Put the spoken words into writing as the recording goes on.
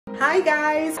Hi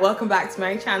guys, welcome back to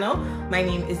my channel. My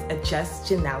name is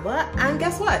Just Janella, and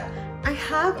guess what? I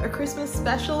have a Christmas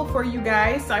special for you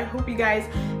guys, so I hope you guys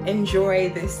enjoy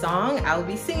this song. I'll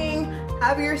be singing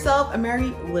Have Yourself a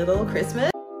Merry Little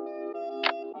Christmas.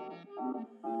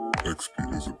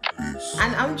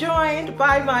 And I'm joined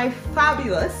by my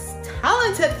fabulous,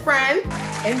 talented friend.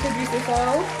 Introduce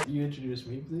yourself. You introduce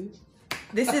me, please.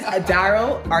 This is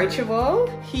Daryl Archibald.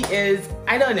 He is,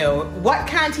 I don't know, what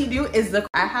can't he do is the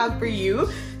I have for you.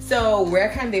 So where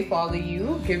can they follow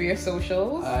you? Give your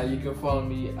socials. You can follow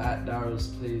me at Daryl's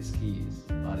Plays Keys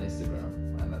on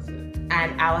Instagram, and that's it.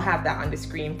 And I'll have that on the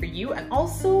screen for you, and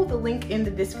also the link in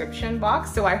the description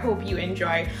box. So I hope you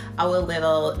enjoy our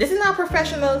little, this is not a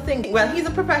professional thing. Well, he's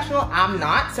a professional, I'm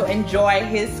not. So enjoy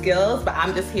his skills, but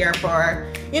I'm just here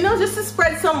for, you know, just to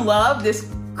spread some love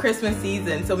this Christmas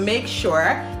season. So make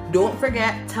sure, don't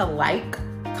forget to like,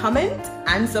 comment,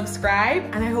 and subscribe.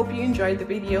 And I hope you enjoyed the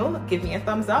video. Give me a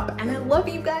thumbs up, and I love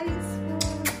you guys.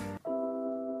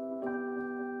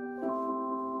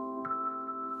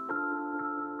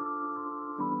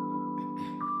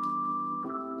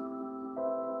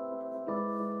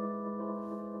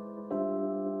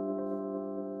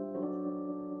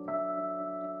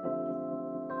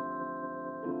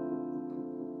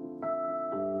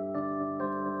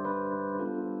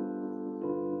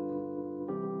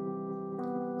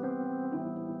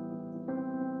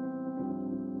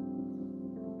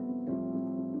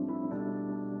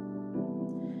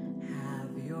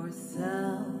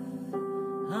 Yourself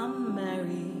a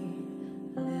merry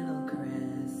little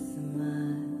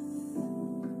Christmas.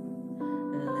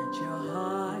 Let your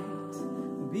heart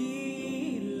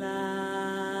be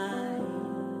light.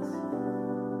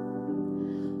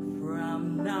 From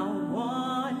now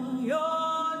on,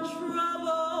 your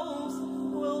troubles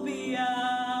will be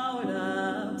out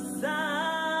of sight.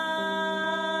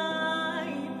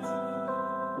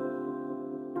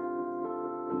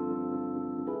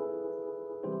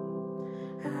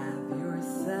 Have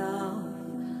yourself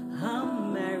a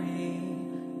merry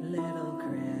little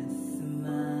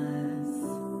Christmas.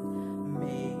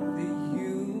 Make the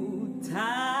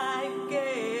Yuletide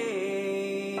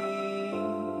gay.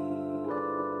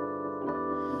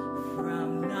 From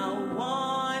now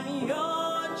on,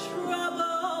 your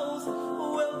troubles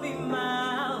will be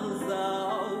miles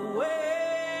away.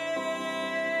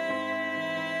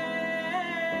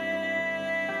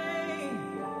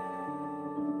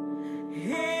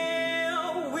 Here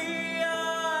we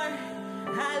are,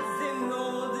 as in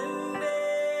golden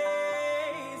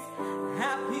days,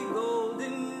 happy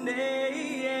golden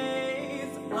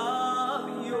days of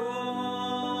yore.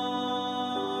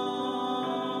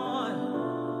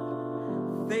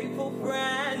 Faithful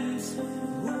friends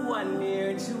who are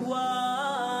near to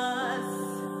us,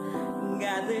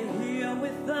 gather here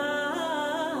with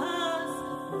us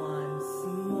once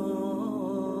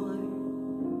more.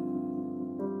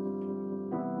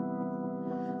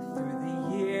 Through the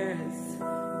years,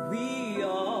 we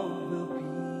all will be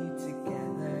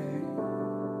together,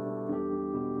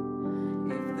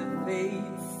 if the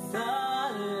fates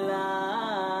allow.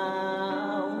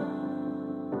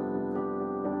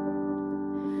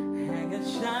 Hang a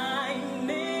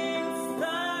shining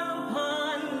star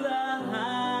upon the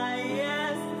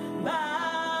highest bough,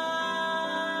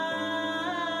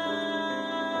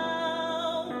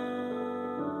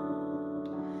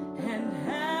 and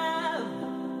have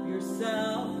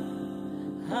yourself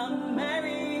a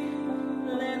merry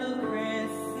little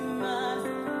Christmas.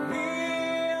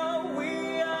 Here we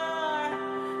are,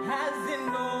 as in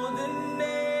golden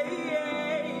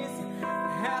days,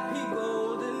 happy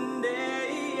golden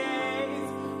days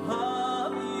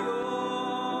of yours.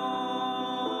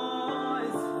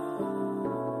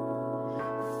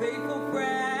 Faithful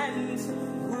friends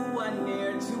who are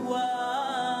near to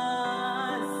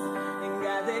us, and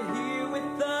gather here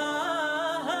with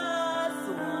us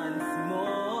once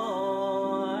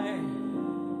more.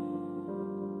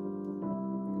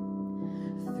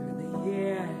 Through the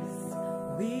years,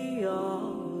 we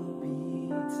all will be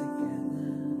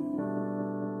together,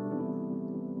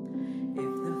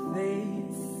 if the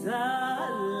fates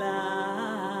allow.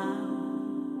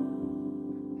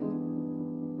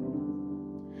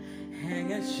 Hang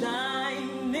a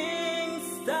shining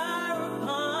star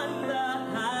upon the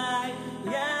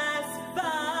highest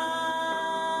bough,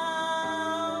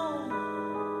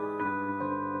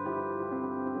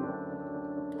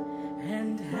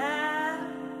 and have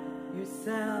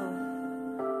yourself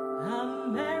a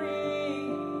merry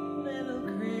little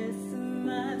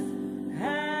Christmas.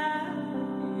 Have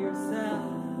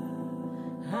yourself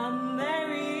a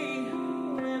merry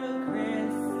little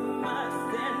Christmas,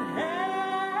 and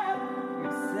have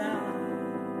yourself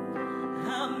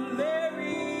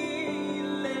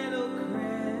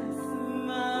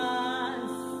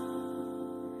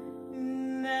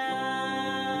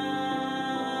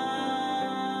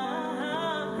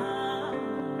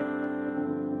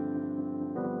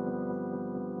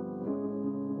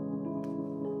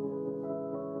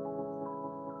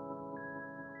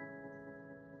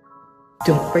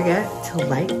Don't forget to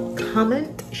like,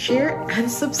 comment, share, and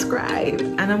subscribe.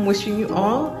 And I'm wishing you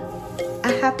all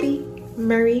a happy,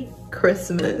 Merry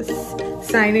Christmas.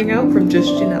 Signing out from Just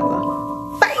Janella.